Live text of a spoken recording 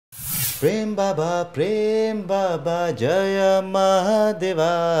Prem Baba, Jaya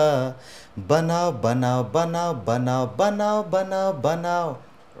Mahadeva. Banao, banao, banao, banao, banao, banao, banao.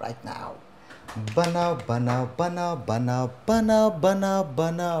 Right now. Banao, banao, banao, banao, banao, banao,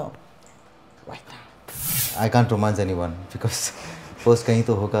 banao. Right now. I can't romance anyone because first kahin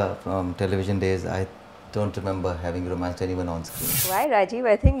to hoga from television days. I don't remember having romanced anyone on screen. Why, Rajeev?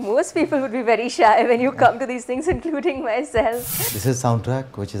 I think most people would be very shy when you come to these things, including myself. This is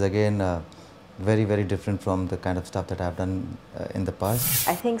soundtrack, which is again very, very different from the kind of stuff that I've done in the past.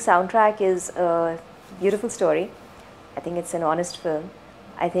 I think soundtrack is a beautiful story. I think it's an honest film.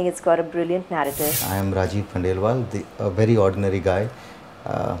 I think it's got a brilliant narrative. I am Rajeev Khandelwal, a very ordinary guy.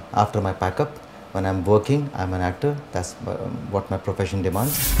 After my pack-up, when I'm working, I'm an actor. That's what my profession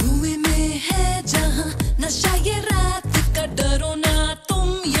demands.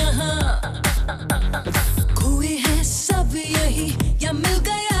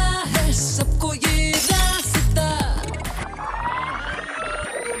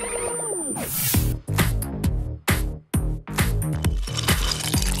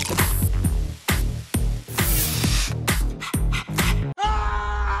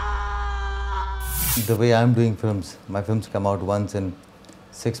 The way I'm doing films, my films come out once in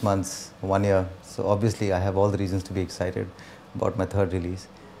 6 months, 1 year. So obviously I have all the reasons to be excited about my third release.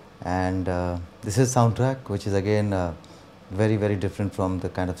 And this is soundtrack, which is again very, very different from the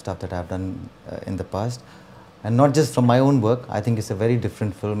kind of stuff that I've done in the past. And not just from my own work, I think it's a very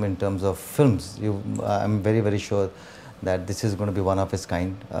different film in terms of films. I'm very, very sure that this is going to be one of its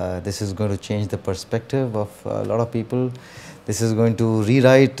kind. This is going to change the perspective of a lot of people. This is going to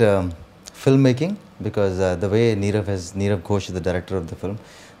rewrite filmmaking, because the way Neerav Ghosh is the director of the film,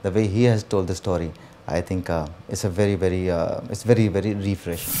 the way he has told the story, I think it's very, very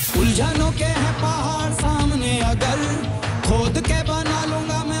refreshing.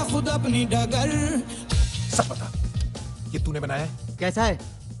 सब पता ये तूने बनाया है? कैसा है?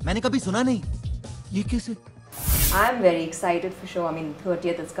 मैंने कभी सुना नहीं। ये कैसे? I'm very excited for sure. I mean,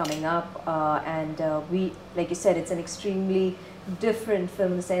 30th is coming up, and we, like you said, it's an extremely different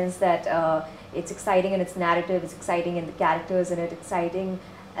film in the sense that it's exciting in its narrative, it's exciting in the characters in it, exciting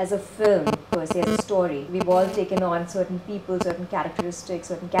as a film per se, as a story. We've all taken on certain people, certain characteristics,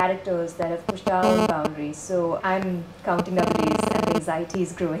 certain characters that have pushed our own boundaries. So I'm counting down the days and the anxiety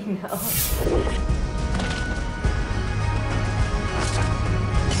is growing now.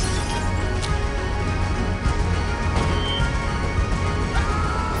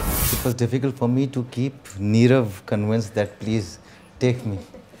 It was difficult for me to keep Neerav convinced that please take me.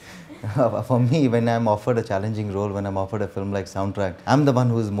 For me, when I'm offered a challenging role, when I'm offered a film like Soundtrack, I'm the one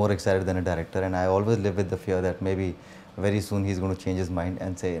who is more excited than a director, and I always live with the fear that maybe very soon he's going to change his mind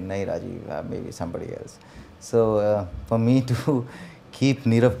and say, "Nahi Rajeev, maybe somebody else." So for me to keep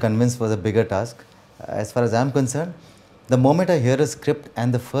Neerav convinced was a bigger task. As far as I'm concerned, the moment I hear a script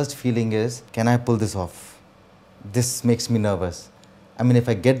and the first feeling is, can I pull this off? This makes me nervous. I mean, if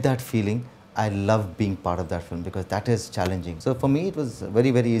I get that feeling, I love being part of that film because that is challenging. So for me, it was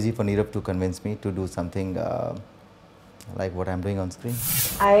very, very easy for Neerav to convince me to do something like what I'm doing on screen.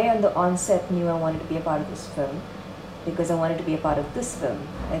 I, on the onset, knew I wanted to be a part of this film because I wanted to be a part of this film.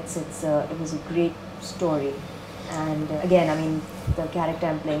 It was a great story. And again, I mean, the character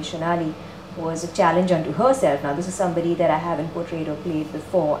I'm playing, Shonali, was a challenge unto herself. Now, this is somebody that I haven't portrayed or played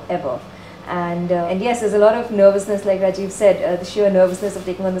before, ever. And yes, there's a lot of nervousness, like Rajeev said, the sheer nervousness of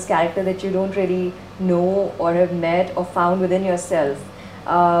taking on this character that you don't really know or have met or found within yourself.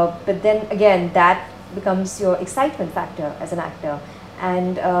 But then again, that becomes your excitement factor as an actor.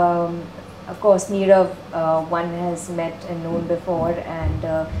 And of course, Neerav, one has met and known before, and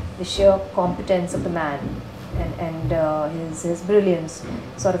the sheer competence of the man and his brilliance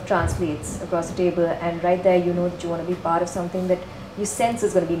sort of translates across the table. And right there, you know that you want to be part of something that you sense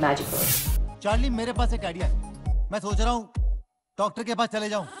is going to be magical. Charlie, मेरे पास एक idea है। मैं सोच रहा हूँ doctor के पास चले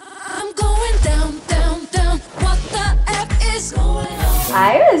जाऊँ।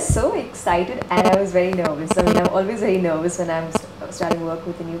 I was so excited and I was very nervous. I mean, I'm always very nervous when I'm starting work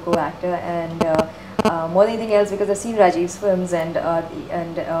with a new co-actor, and more than anything else because I've seen Rajeev's films and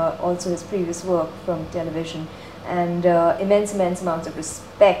also his previous work from television, and immense amounts of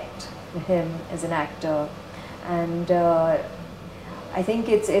respect for him as an actor. And I think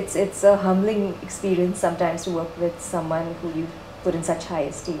it's a humbling experience sometimes to work with someone who you put in such high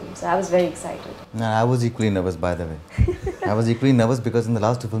esteem. So I was very excited. No, I was equally nervous, by the way. I was equally nervous because in the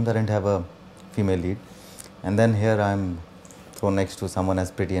last two films I didn't have a female lead, and then here I'm thrown next to someone as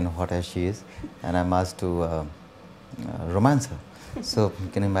pretty and hot as she is, and I'm asked to romance her. So you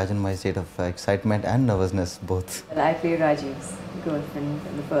can imagine my state of excitement and nervousness both. Well, I play Rajiv's girlfriend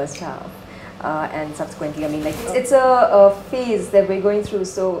in the first half, and subsequently, I mean, like it's a phase that we're going through.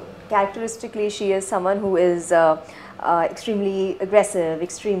 So characteristically, she is someone who is extremely aggressive,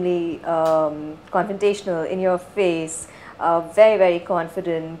 extremely confrontational, in your face, very, very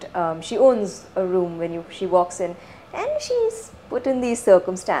confident. She owns a room when she walks in, and she's put in these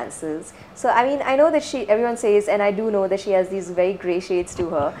circumstances. So I mean, I know that everyone says, and I do know that she has these very grey shades to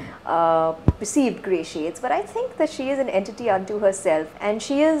her, perceived grey shades, but I think that she is an entity unto herself, and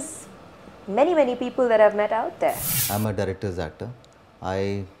she is many, many people that I've met out there. I'm a director's actor.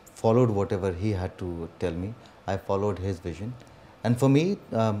 I followed whatever he had to tell me. I followed his vision. And for me,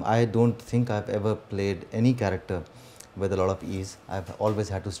 I don't think I've ever played any character with a lot of ease. I've always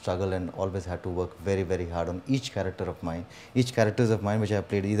had to struggle and always had to work very, very hard on each character of mine, each characters of mine which I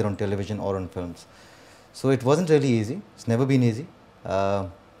played either on television or on films. So it wasn't really easy. It's never been easy.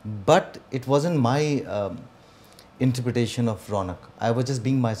 But it wasn't my interpretation of Ronak. I was just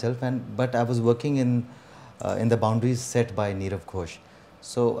being myself, but I was working in the boundaries set by Neerav Ghosh.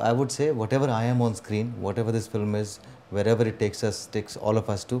 So I would say whatever I am on screen, whatever this film is, wherever it takes all of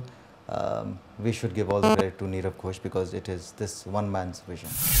us to, we should give all the credit to Neerav Ghosh because it is this one man's vision.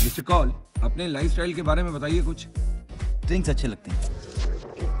 Mr. Kaul, अपने lifestyle के बारे में बताइए कुछ. Drinks अच्छे लगते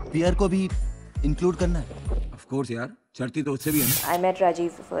हैं. Beer को भी इंक्लूड करना है. Of course यार, चढ़ती तो उससे भी है ना. I met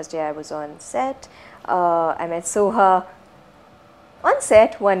Rajeev the first day I was on set. I met Soha on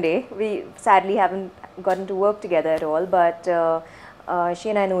set one day. We sadly haven't gotten to work together at all, but she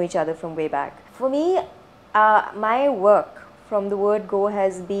and I know each other from way back. For me, my work from the word go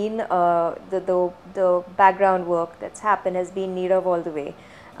has been the background work that's happened has been Neerav all the way.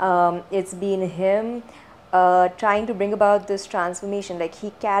 It's been him trying to bring about this transformation. Like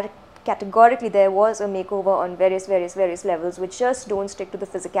he categorically, there was a makeover on various levels, which just don't stick to the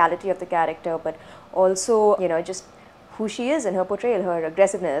physicality of the character, but also, you know, just who she is and her portrayal, her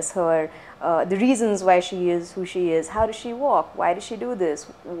aggressiveness, her the reasons why she is who she is, how does she walk, why does she do this,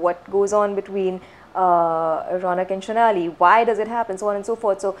 what goes on between Ronak and Shonali, why does it happen, so on and so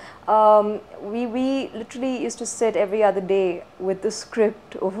forth. So we literally used to sit every other day with the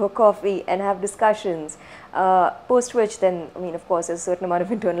script over coffee and have discussions, post which then, I mean, of course, there's a certain amount of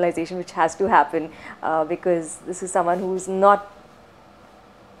internalization which has to happen because this is someone who's not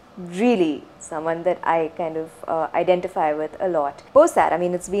really someone that I kind of identify with a lot. Post that, I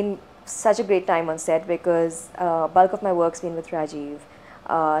mean, it's been such a great time on set because bulk of my work's been with Rajeev.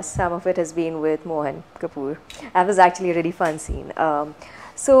 Some of it has been with Mohan Kapoor. That was actually a really fun scene.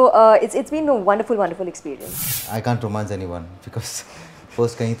 So it's been a wonderful experience. I can't romance anyone because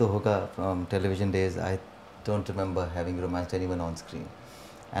first kahin to hoga from television days, I don't remember having romanced anyone on screen.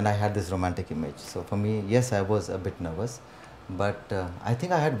 And I had this romantic image. So for me, yes, I was a bit nervous. But I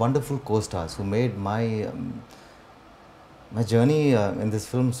think I had wonderful co-stars who made my my journey in this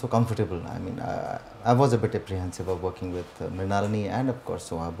film so comfortable. I mean, I was a bit apprehensive of working with Mrinalini and of course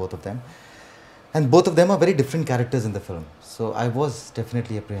Soha, both of them. And both of them are very different characters in the film. So I was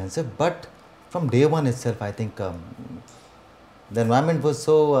definitely apprehensive. But from day one itself, I think the environment was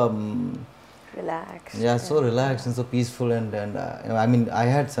so Relaxed. yeah, so relaxed and so peaceful. And I mean, I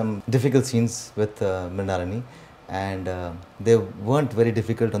had some difficult scenes with Mrinalini. And they weren't very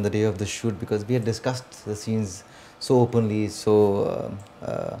difficult on the day of the shoot because we had discussed the scenes so openly, so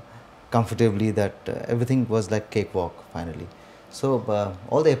comfortably that everything was like cakewalk finally. So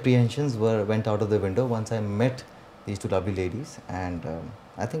all the apprehensions went out of the window once I met these two lovely ladies, and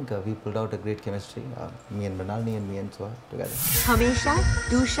I think we pulled out a great chemistry, me and Mrinalini and me and Soha together. हमेशा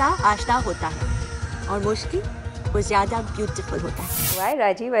दूसरा आशना होता है और मुश्किल वो ज़्यादा beautiful होता है. Why,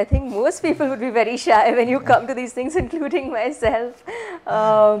 Rajeev? I think most people would be very shy when you come to these things, including myself.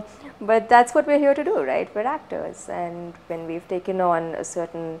 But that's what we're here to do, right? We're actors, and when we've taken on a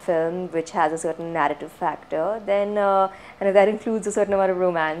certain film which has a certain narrative factor, then and if that includes a certain amount of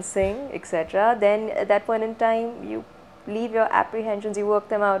romancing, etc., then at that point in time, you leave your apprehensions, you work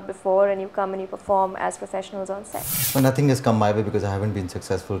them out before, and you come and you perform as professionals on set. Well, nothing has come my way because I haven't been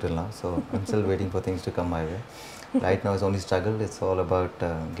successful till now, so I'm still waiting for things to come my way. Right now it's only struggle. It's all about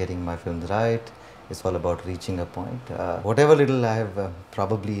getting my films right. It's all about reaching a point. Whatever little I have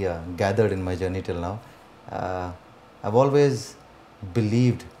probably gathered in my journey till now, I've always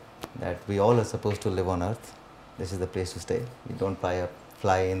believed that we all are supposed to live on earth. This is the place to stay. You don't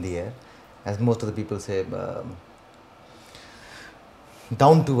fly in the air. As most of the people say,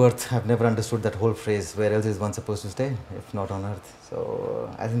 down to earth. I've never understood that whole phrase. Where else is one supposed to stay if not on earth? So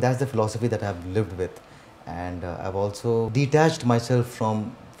I think that's the philosophy that I've lived with. And I've also detached myself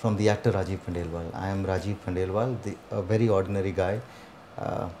from from the actor Rajeev Khandelwal. I am Rajeev Khandelwal, a very ordinary guy.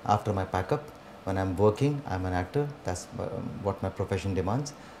 After my pack-up, when I'm working, I'm an actor. That's what my profession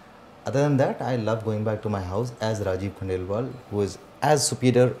demands. Other than that, I love going back to my house as Rajeev Khandelwal, who is as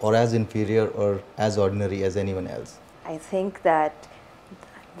superior or as inferior or as ordinary as anyone else. I think that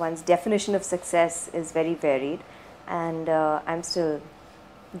one's definition of success is very varied, and I'm still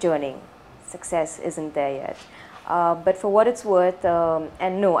journeying. Success isn't there yet. But for what it's worth,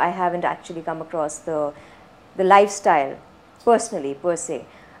 and no, I haven't actually come across the lifestyle personally, per se,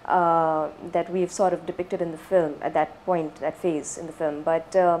 that we've sort of depicted in the film at that point, that phase in the film.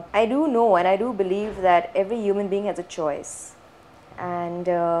 But I do know and I do believe that every human being has a choice. And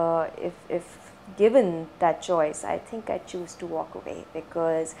if given that choice, I think I choose to walk away,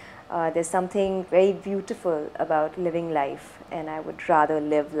 because there's something very beautiful about living life, and I would rather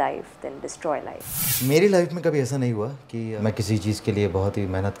live life than destroy life. मेरी life में कभी ऐसा नहीं हुआ कि मैं किसी चीज़ के लिए बहुत ही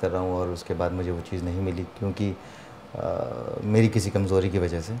मेहनत कर रहा हूँ और उसके बाद मुझे वो चीज़ नहीं मिली क्योंकि मेरी किसी कमज़ोरी की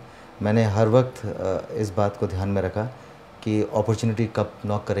वजह से। मैंने हर वक्त इस बात को ध्यान में रखा कि अपॉर्चुनिटी कब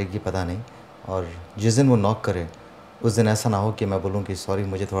नॉक करेगी पता नहीं, और जिस दिन वो नॉक करे उस दिन ऐसा ना हो कि मैं बोलूँ कि सॉरी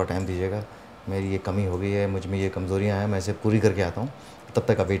मुझे थोड़ा टाइम दीजिएगा, मेरी ये कमी हो गई है, मुझ में ये कमज़ोरियाँ हैं, मैं इसे पूरी करके आता हूँ, तब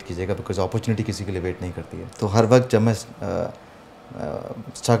तक आप वेट कीजिएगा, बिकॉज अपॉर्चुनिटी किसी के लिए वेट नहीं करती है। तो हर वक्त जब मैं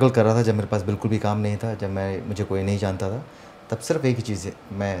स्ट्रगल कर रहा था, जब मेरे पास बिल्कुल भी काम नहीं था, जब मुझे कोई नहीं जानता था, तब सिर्फ एक ही चीज़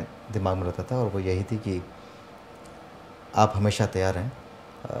मैं दिमाग में रखता था, और वो यही थी कि आप हमेशा तैयार हैं।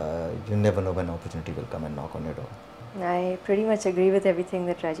 You never know when opportunity will come and knock on your door. I pretty much agree with everything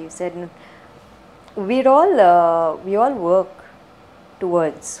that Rajeev said. And we all work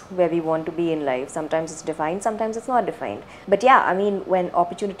towards where we want to be in life. Sometimes it's defined, sometimes it's not defined. But yeah, I mean, when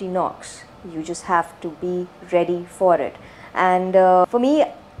opportunity knocks, you just have to be ready for it. And for me,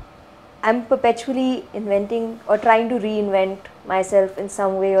 I'm perpetually inventing or trying to reinvent myself in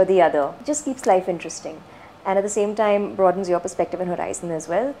some way or the other. It just keeps life interesting. And at the same time broadens your perspective and horizon as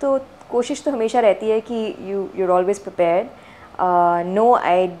well. तो कोशिश तो हमेशा रहती है कि you're always prepared. No,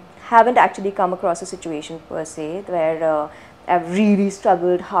 I haven't actually come across a situation per se where I've really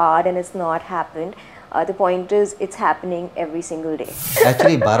struggled hard and it's not happened. The point is, it's happening every single day.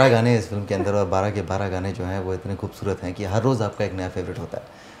 Actually 12 गाने इस film के अंदर, और 12 के 12 गाने जो हैं वो इतने खूबसूरत हैं कि हर रोज़ आपका एक नया फेवरेट होता है,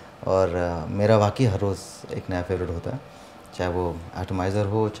 और मेरा वाकई हर रोज़ एक नया फेवरेट होता है, चाहे वो एटमाइज़र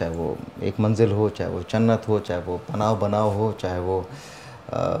हो, चाहे वो एक मंजिल हो, चाहे वो जन्नत हो, चाहे वो बनाओ बनाओ हो, चाहे वो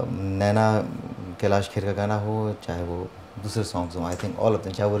नैना कैलाश खेर का गाना हो, चाहे वो दूसरे सॉन्ग्स हों। I think all of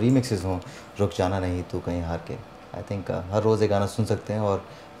them, चाहे वो रीमिक्सेस हों, रुक जाना नहीं तू कहीं हार के। आई थिंक हर रोज़ एक गाना सुन सकते हैं और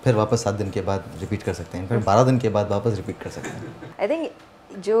फिर वापस 7 दिन के बाद रिपीट कर सकते हैं, फिर 12 दिन के बाद वापस रिपीट कर सकते हैं। आई थिंक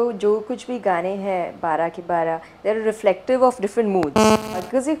जो कुछ भी गाने हैं 12 के 12, they are reflective of different moods,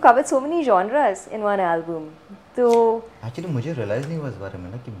 because you covered so many genres in one album. तो एक्चुअली मुझे रियलाइज़ नहीं हुआ इस बारे में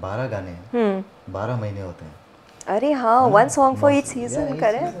ना कि 12 गाने हैं, 12 महीने होते हैं। अरे हाँ, one song for each season,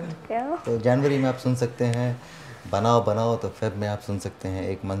 correct. क्या तो जनवरी में आप सुन सकते हैं बनाओ बनाओ, तो फेब में आप सुन सकते हैं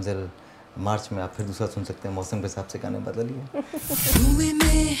एक मंजिल, मार्च में आप फिर दूसरा सुन सकते हैं। मौसम के हिसाब से गाने बदलिए। धुएं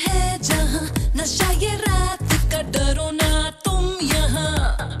में है जहां नशा ये रात का, डरो ना तुम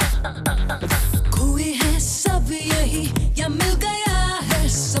यहाँ, खोए हैं सब यही या मिल गया है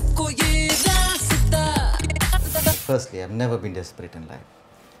सबको ये रास्ता। Firstly, I've never been desperate in life.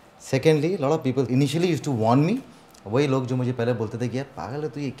 Secondly, a lot of people initially used to warn me. वही लोग जो मुझे पहले बोलते थे कि यार पागल है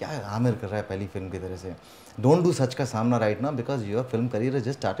तू, ये क्या आमिर कर रहा है पहली फिल्म की तरह से, डोंट डू सच का सामना right now because your film career has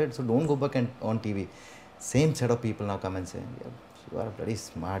just started, so don't go back and on TV. Same set of people now come and से you are very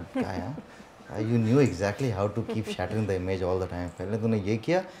smart guy, you knew exactly how to keep shattering the image all the time. पहले तूने ये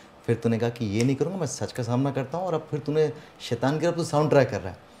किया, फिर तूने कहा कि ये नहीं करूँगा, मैं सच का सामना करता हूँ, और अब फिर तूने शैतान की तरफ तू साउंड ट्रैक कर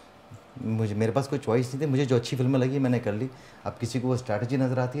रहा है। मेरे पास कोई चॉइस नहीं थी, मुझे जो अच्छी फिल्में लगी मैंने कर ली। अब किसी को वो स्ट्रैटेजी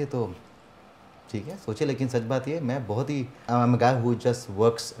नज़र आती है तो ठीक है सोचे, लेकिन सच बात ये मैं बहुत ही I am a guy who just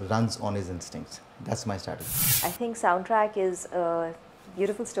works runs on his instincts, that's my strategy. I think soundtrack is a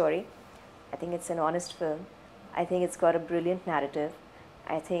beautiful story. I think it's an honest film. I think it's got a brilliant narrative.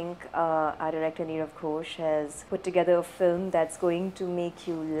 I think our director Neerav Ghosh has put together a film that's going to make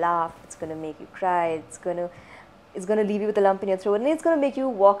you laugh, it's going to make you cry, it's going to leave you with a lump in your throat, and it's going to make you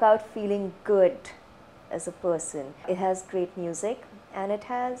walk out feeling good as a person. It has great music and it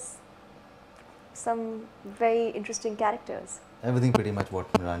has some very interesting characters. Everything pretty much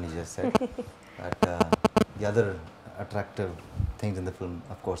what Mrinalini just said. But the other attractive things in the film,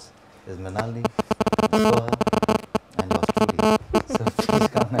 of course, is Mrinalini, Soha, and yours truly. So please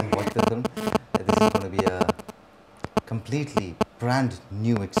come and watch the film. This is going to be a completely brand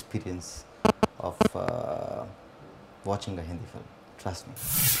new experience of watching a Hindi film. Trust me.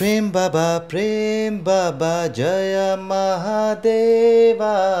 Prem Baba, Jaya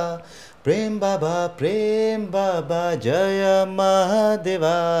Mahadeva. Prem Baba, Jaya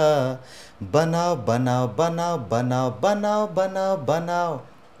Mahadeva. Banao, banao, banao, banao, banao, banao, banao.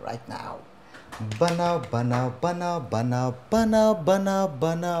 Right now. Banao, banao, banao, banao, banao, banao,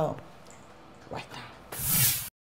 banao. Right now.